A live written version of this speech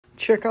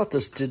Check out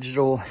this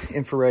digital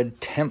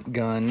infrared temp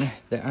gun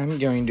that I'm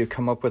going to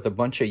come up with a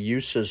bunch of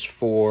uses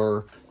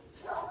for.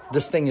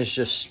 This thing is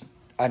just,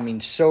 I mean,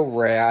 so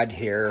rad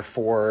here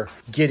for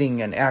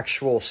getting an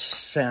actual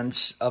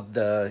sense of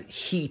the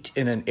heat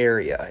in an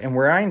area. And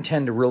where I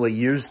intend to really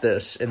use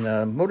this in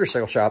the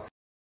motorcycle shop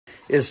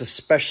is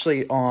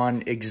especially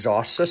on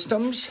exhaust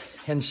systems.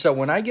 And so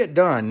when I get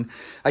done,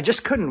 I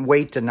just couldn't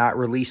wait to not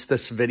release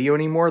this video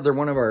anymore. They're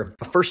one of our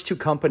first two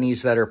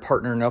companies that are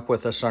partnering up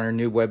with us on our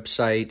new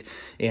website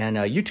and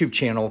a YouTube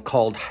channel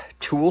called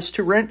Tools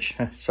to Wrench.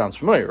 Sounds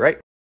familiar, right?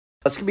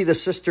 That's going to be the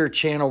sister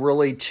channel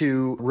really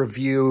to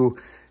review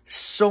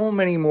so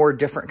many more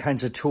different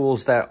kinds of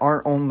tools that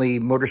aren't only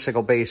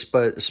motorcycle based,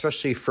 but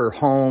especially for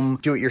home,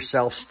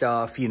 do-it-yourself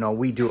stuff. You know,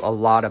 we do a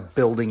lot of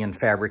building and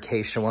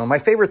fabrication. One of my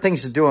favorite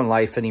things to do in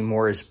life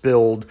anymore is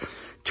build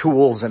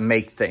tools and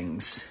make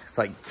things.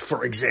 Like,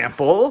 for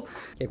example,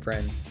 hey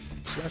friend,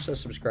 smash that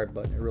subscribe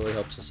button. It really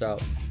helps us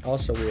out.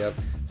 Also, we have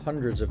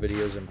hundreds of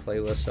videos and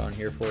playlists on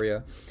here for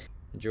you.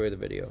 Enjoy the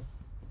video.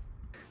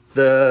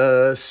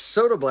 The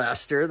soda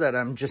blaster that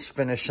I'm just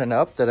finishing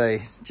up, that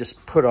I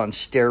just put on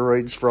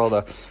steroids for all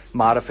the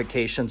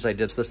modifications I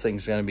did. This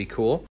thing's going to be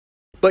cool.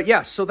 But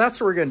yeah, so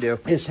that's what we're going to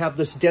do, is have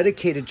this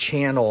dedicated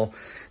channel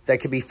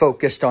that could be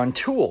focused on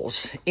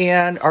tools.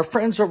 And our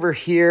friends over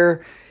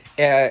here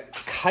at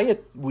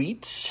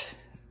KAIWEETS,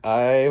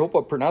 I hope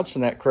I'm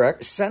pronouncing that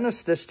correct, sent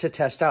us this to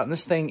test out. And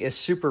this thing is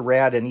super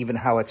rad, and even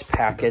how it's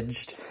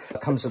packaged.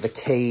 It comes with a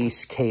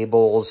case,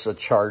 cables, a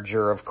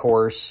charger, of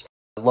course.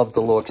 I love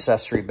the little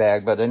accessory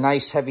bag, but a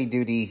nice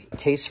heavy-duty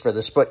case for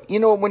this. But, you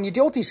know, when you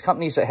deal with these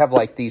companies that have,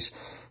 like, these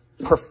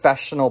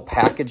professional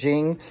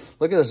packaging,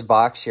 look at this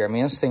box here. I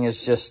mean, this thing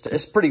is just,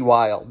 it's pretty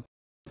wild.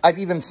 I've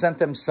even sent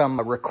them some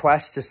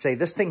requests to say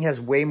this thing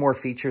has way more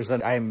features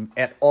than I'm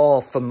at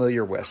all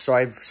familiar with. So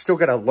I've still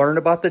got to learn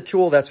about the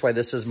tool. That's why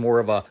this is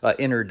more of a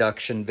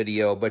introduction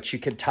video. But you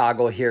could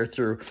toggle here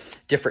through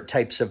different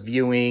types of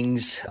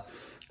viewings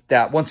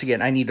that, once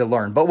again, I need to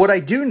learn. But what I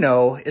do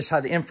know is how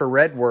the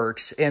infrared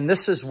works. And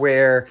this is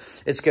where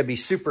it's going to be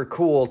super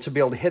cool to be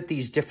able to hit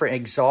these different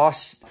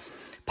exhaust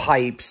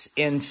pipes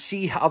and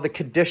see how the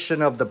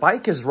condition of the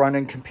bike is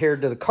running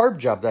compared to the carb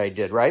job that I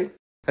did, right?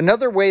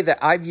 Another way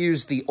that I've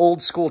used the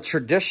old school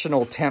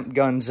traditional temp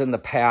guns in the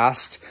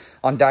past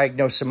on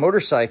diagnosing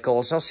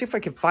motorcycles, I'll see if I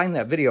can find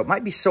that video. It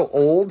might be so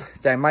old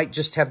that I might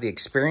just have the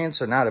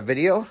experience and not a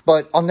video.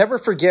 But I'll never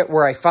forget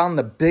where I found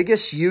the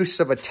biggest use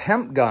of a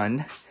temp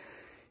gun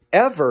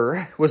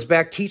ever was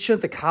back teaching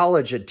at the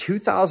college in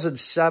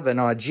 2007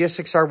 on a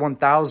GSX-R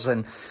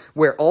 1000,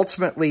 where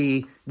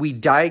ultimately we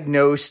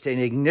diagnosed an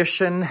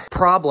ignition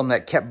problem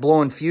that kept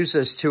blowing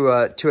fuses to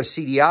a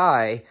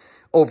CDI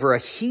over a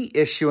heat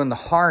issue in the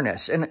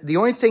harness. And the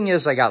only thing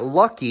is I got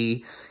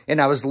lucky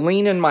and I was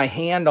leaning my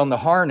hand on the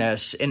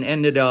harness and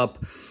ended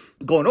up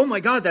going, oh my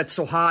God, that's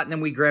so hot. And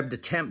then we grabbed a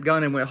temp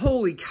gun and went,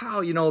 holy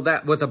cow, you know,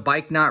 that with a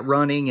bike not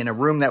running in a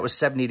room that was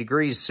 70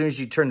 degrees, as soon as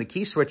you turn the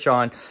key switch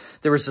on,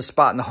 there was a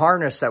spot in the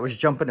harness that was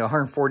jumping to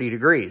 140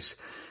 degrees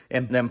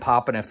and then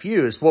popping a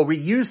fuse. Well, we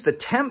used the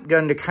temp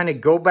gun to kind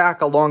of go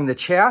back along the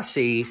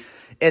chassis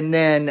and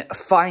then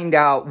find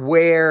out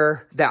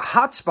where that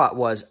hot spot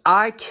was.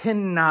 I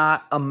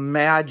cannot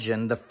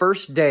imagine the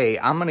first day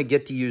I'm going to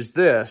get to use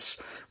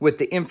this with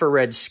the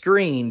infrared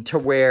screen to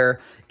where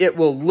it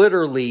will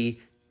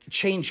literally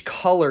change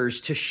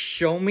colors to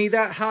show me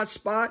that hot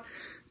spot.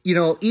 You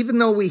know, even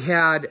though we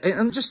had,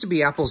 and just to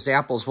be apples to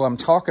apples, what I'm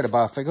talking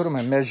about, if I go to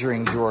my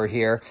measuring drawer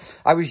here,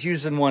 I was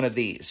using one of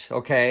these,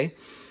 okay?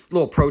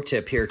 Little pro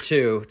tip here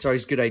too. It's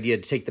always a good idea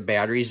to take the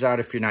batteries out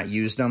if you're not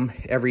using them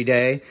every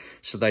day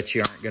so that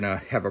you aren't going to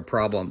have a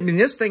problem. I mean,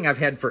 this thing I've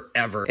had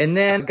forever. And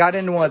then got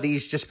into one of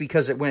these just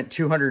because it went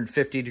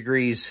 250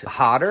 degrees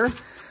hotter.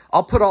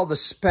 I'll put all the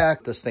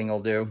spec this thing will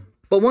do.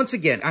 But once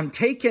again, I'm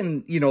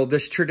taking, you know,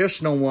 this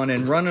traditional one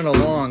and running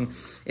along.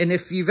 And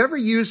if you've ever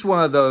used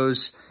one of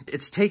those,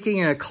 it's taking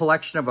in a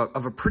collection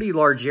of a pretty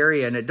large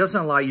area, and it doesn't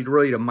allow you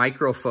really to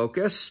micro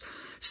focus.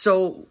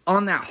 So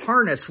on that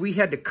harness, we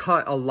had to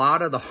cut a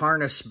lot of the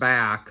harness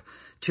back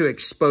to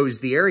expose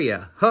the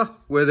area.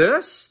 With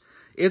this,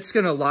 it's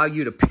going to allow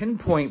you to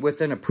pinpoint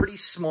within a pretty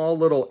small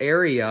little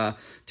area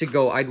to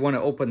go, I'd want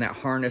to open that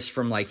harness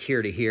from like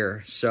here to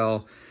here.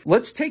 So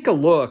let's take a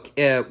look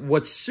at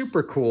what's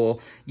super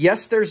cool.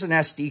 Yes, there's an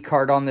SD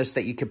card on this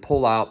that you could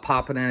pull out,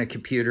 pop it in a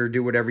computer,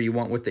 do whatever you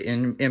want with the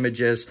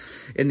images.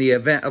 In the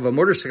event of a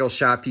motorcycle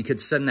shop, you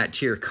could send that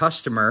to your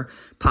customer,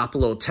 pop a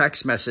little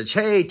text message.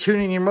 Hey,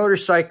 tuning your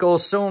motorcycle,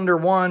 cylinder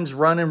one's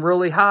running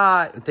really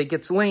hot. I think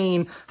it's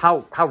lean.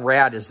 How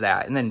rad is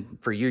that? And then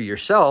for you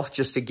yourself,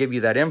 just to give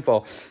you that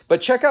info.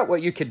 But check out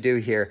what you could do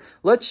here.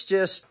 Let's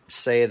just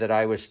say that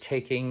I was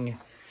taking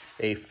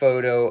a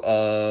photo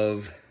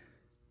of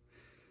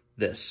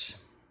this.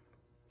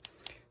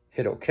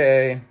 Hit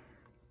OK.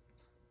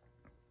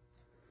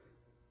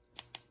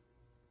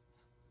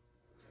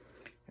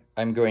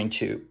 I'm going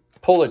to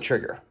pull the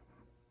trigger.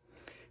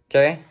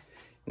 Okay.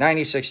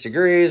 96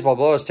 degrees, blah,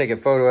 blah. Let's take a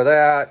photo of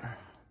that.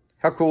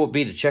 How cool would it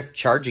be to check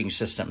charging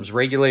systems,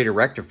 regulator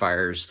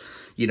rectifiers,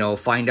 you know,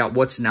 find out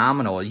what's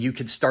nominal. You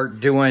could start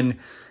doing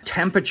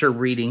temperature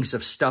readings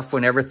of stuff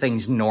when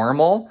everything's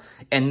normal,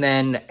 and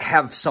then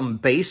have some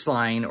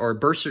baseline or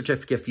birth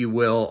certificate, if you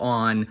will,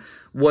 on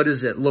what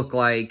does it look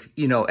like,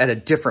 you know, at a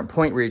different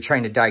point where you're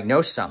trying to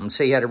diagnose something.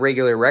 Say you had a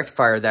regular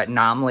rectifier that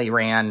nominally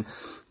ran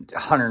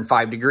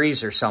 105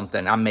 degrees or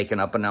something. I'm making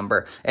up a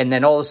number. And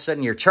then all of a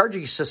sudden your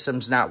charging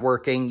system's not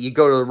working. You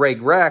go to the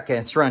reg rec and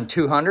it's run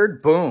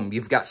 200. Boom,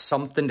 you've got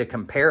something to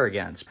compare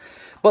against.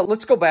 But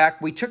let's go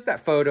back. We took that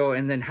photo,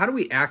 and then how do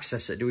we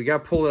access it? Do we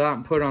got to pull it out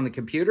and put it on the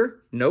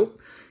computer?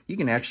 Nope. You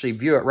can actually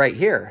view it right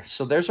here.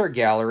 So there's our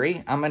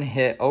gallery. I'm going to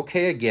hit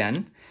OK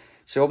again.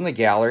 So open the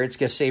gallery. It's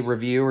going to say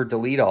review or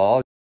delete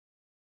all.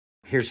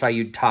 Here's how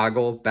you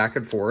toggle back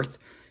and forth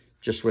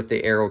just with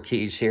the arrow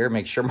keys here.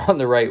 Make sure I'm on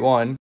the right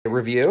one.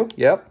 Review.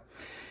 Yep.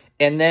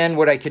 And then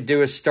what I could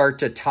do is start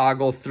to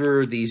toggle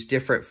through these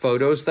different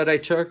photos that I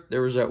took.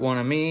 There was that one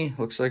of me.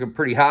 Looks like I'm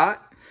pretty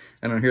hot.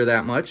 I don't hear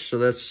that much, so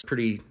that's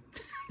pretty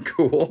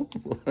cool.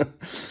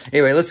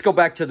 Anyway, let's go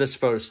back to this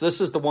photo. So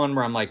this is the one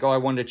where I'm like, oh, I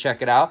wanted to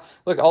check it out.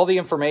 Look, all the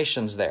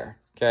information's there,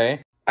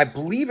 okay? I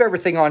believe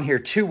everything on here,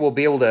 too, will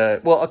be able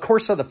to, well, of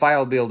course, on the file,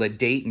 will be able to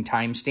date and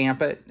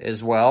timestamp it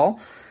as well.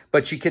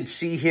 But you can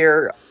see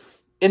here,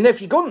 and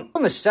if you go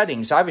in the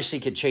settings, obviously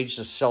you could change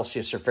the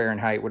Celsius or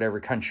Fahrenheit, whatever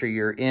country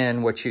you're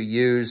in, what you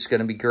use is going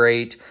to be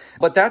great.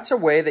 But that's a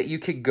way that you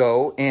could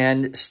go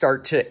and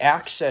start to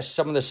access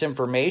some of this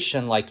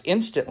information like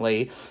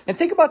instantly. And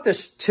think about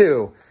this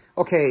too.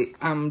 Okay,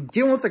 I'm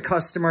dealing with a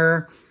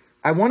customer.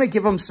 I want to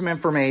give them some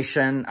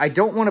information. I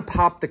don't want to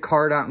pop the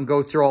card out and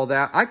go through all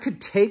that. I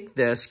could take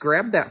this,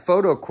 grab that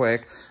photo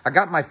quick. I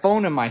got my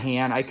phone in my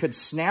hand. I could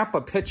snap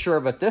a picture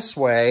of it this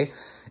way,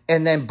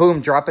 and then boom,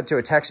 drop it to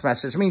a text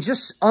message. I mean,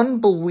 just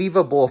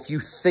unbelievable if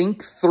you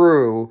think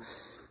through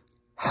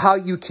how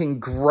you can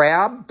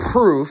grab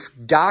proof,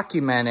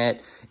 document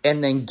it,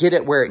 and then get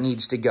it where it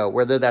needs to go,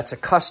 whether that's a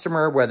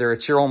customer, whether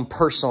it's your own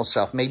personal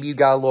stuff. Maybe you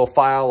got a little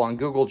file on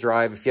Google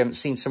Drive. If you haven't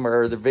seen some of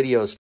our other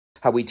videos,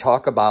 how we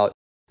talk about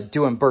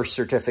doing birth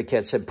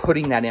certificates and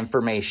putting that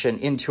information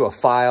into a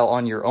file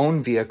on your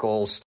own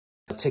vehicles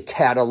to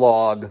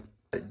catalog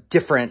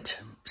different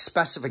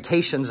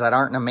specifications that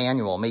aren't in a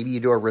manual. Maybe you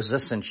do a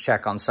resistance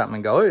check on something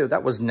and go, oh,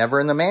 that was never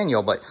in the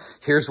manual, but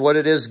here's what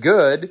it is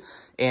good.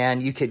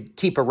 And you could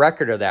keep a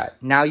record of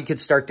that. Now you could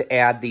start to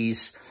add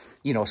these,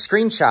 you know,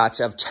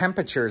 screenshots of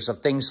temperatures of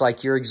things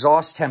like your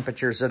exhaust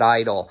temperatures at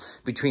idle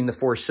between the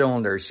 4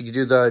 cylinders. You could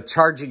do the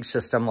charging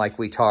system like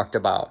we talked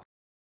about.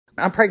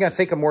 I'm probably going to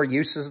think of more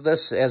uses of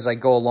this as I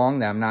go along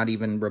that I'm not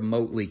even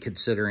remotely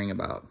considering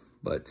about.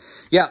 But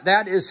yeah,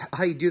 that is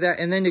how you do that.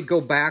 And then to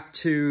go back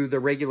to the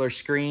regular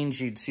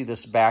screens, you'd see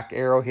this back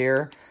arrow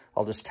here.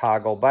 I'll just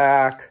toggle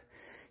back,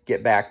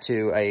 get back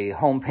to a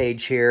home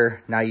page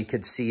here. Now you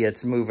could see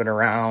it's moving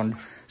around,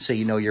 so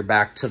you know you're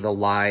back to the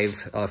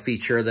live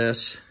feature of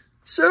this.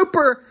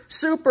 Super,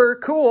 super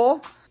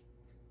cool.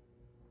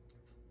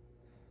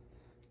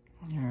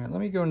 All right,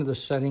 let me go into the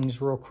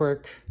settings real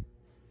quick.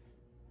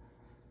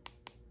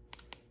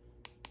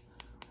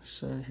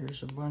 So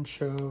here's a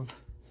bunch of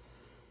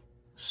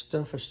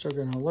stuff I'm still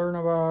going to learn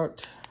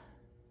about.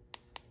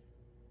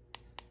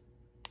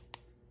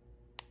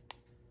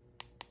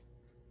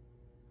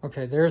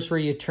 Okay, there's where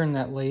you turn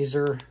that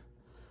laser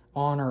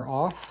on or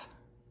off.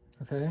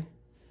 Okay.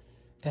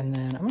 And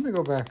then I'm going to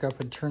go back up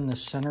and turn the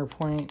center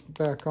point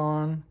back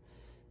on.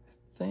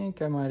 I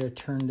think I might have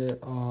turned it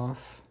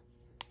off.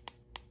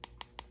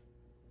 I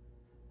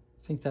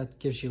think that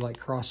gives you like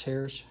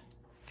crosshairs.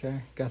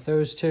 Okay, got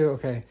those two.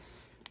 Okay,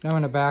 now I'm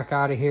going to back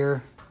out of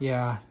here.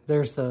 Yeah,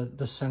 there's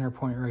the center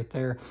point right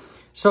there.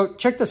 So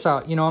check this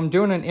out. You know, I'm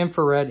doing an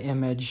infrared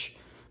image,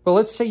 but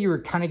let's say you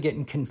were kind of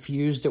getting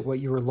confused at what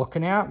you were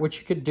looking at. What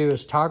you could do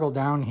is toggle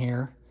down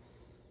here,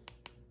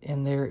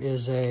 and there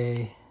is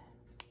a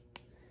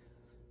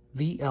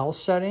VL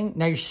setting.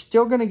 Now you're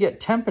still going to get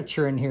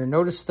temperature in here.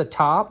 Notice the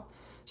top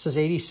says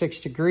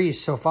 86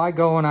 degrees. So if I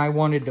go and I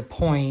wanted to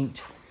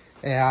point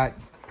at,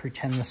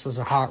 pretend this was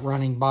a hot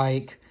running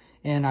bike,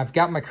 and I've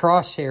got my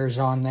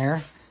crosshairs on there.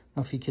 I don't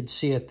know if you could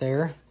see it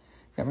there.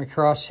 Got my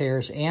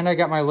crosshairs, and I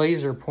got my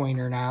laser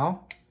pointer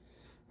now.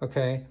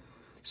 Okay,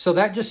 so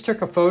that just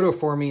took a photo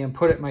for me and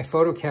put it in my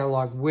photo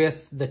catalog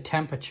with the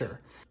temperature.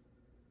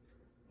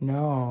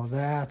 No,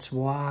 that's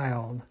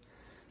wild.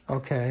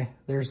 Okay,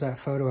 there's that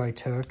photo I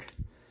took.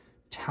 I'm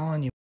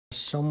telling you,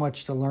 so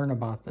much to learn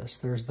about this.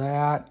 There's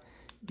that.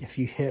 If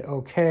you hit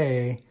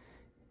OK,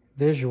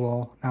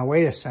 visual. Now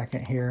wait a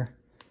second here.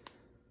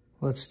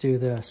 Let's do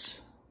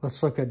this.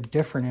 Let's look at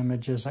different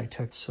images I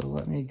took. So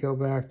let me go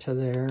back to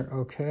there.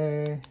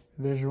 Okay,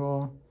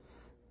 visual.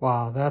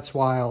 Wow, that's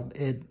wild.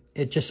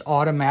 It just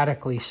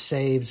automatically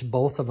saves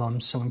both of them.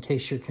 So in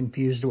case you're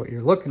confused what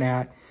you're looking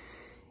at,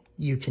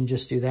 you can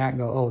just do that and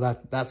go, oh,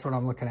 that's what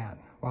I'm looking at.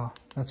 Wow,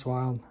 that's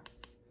wild.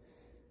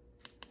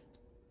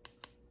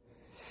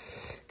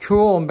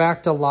 Cool, I'm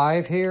back to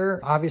live here.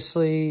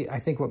 Obviously, I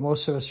think what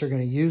most of us are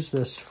going to use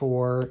this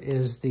for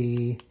is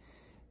the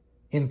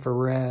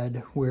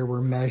infrared, where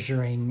we're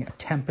measuring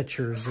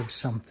temperatures of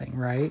something,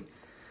 right?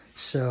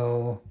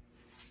 So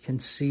you can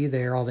see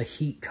there all the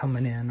heat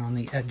coming in on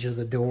the edge of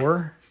the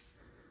door.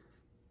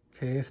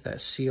 Okay, if that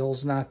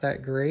seal's not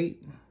that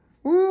great.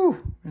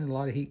 Woo! There's a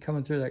lot of heat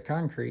coming through that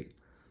concrete.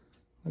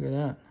 Look at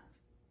that.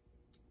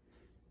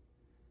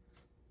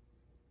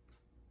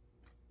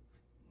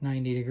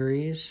 90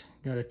 degrees.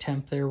 Got a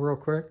temp there real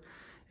quick.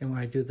 And when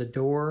I do the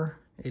door,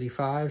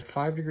 85,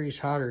 5 degrees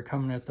hotter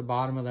coming at the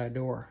bottom of that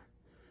door.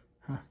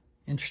 Huh,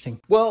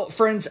 interesting. Well,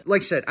 friends,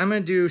 like I said, I'm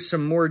going to do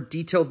some more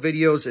detailed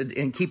videos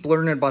and keep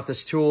learning about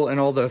this tool and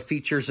all the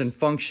features and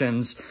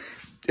functions.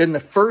 And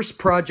the first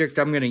project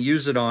I'm going to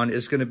use it on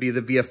is going to be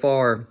the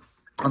VFR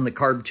on the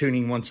carb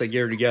tuning once I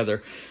get her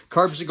together.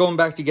 Carbs are going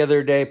back together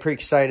today. Pretty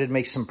excited to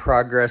make some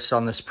progress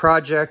on this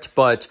project,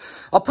 but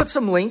I'll put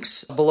some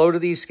links below to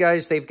these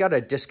guys. They've got a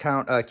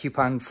discount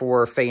coupon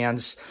for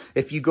fans.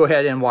 If you go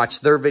ahead and watch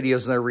their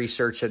videos and their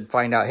research and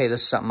find out, hey,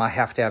 this is something I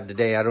have to have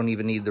today, I don't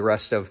even need the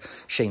rest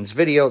of Shane's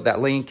video,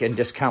 that link and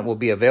discount will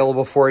be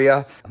available for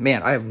you.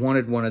 Man, I have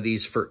wanted one of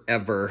these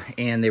forever,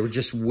 and they were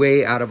just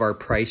way out of our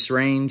price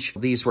range.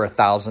 These were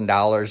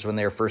 $1,000 when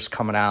they were first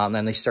coming out, and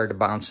then they started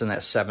bouncing at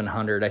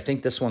 $700. I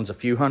think this one's a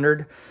few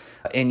hundred,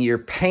 and you're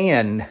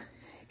paying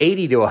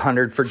 $80 to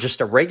 $100 for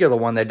just a regular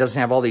one that doesn't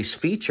have all these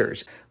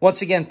features.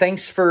 Once again,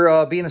 thanks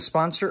for being a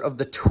sponsor of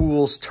the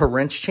Tools to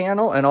Wrench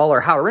channel, and all our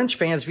How to Wrench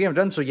fans. If you haven't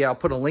done so yet, I'll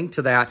put a link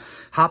to that.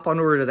 Hop on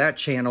over to that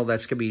channel.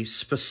 That's going to be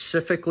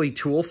specifically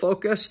tool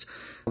focused.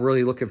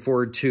 Really looking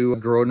forward to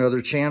grow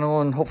another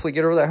channel and hopefully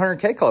get over that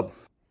 100K club.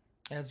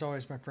 As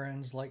always, my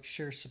friends, like,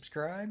 share,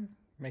 subscribe.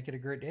 Make it a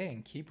great day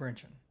and keep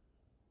wrenching.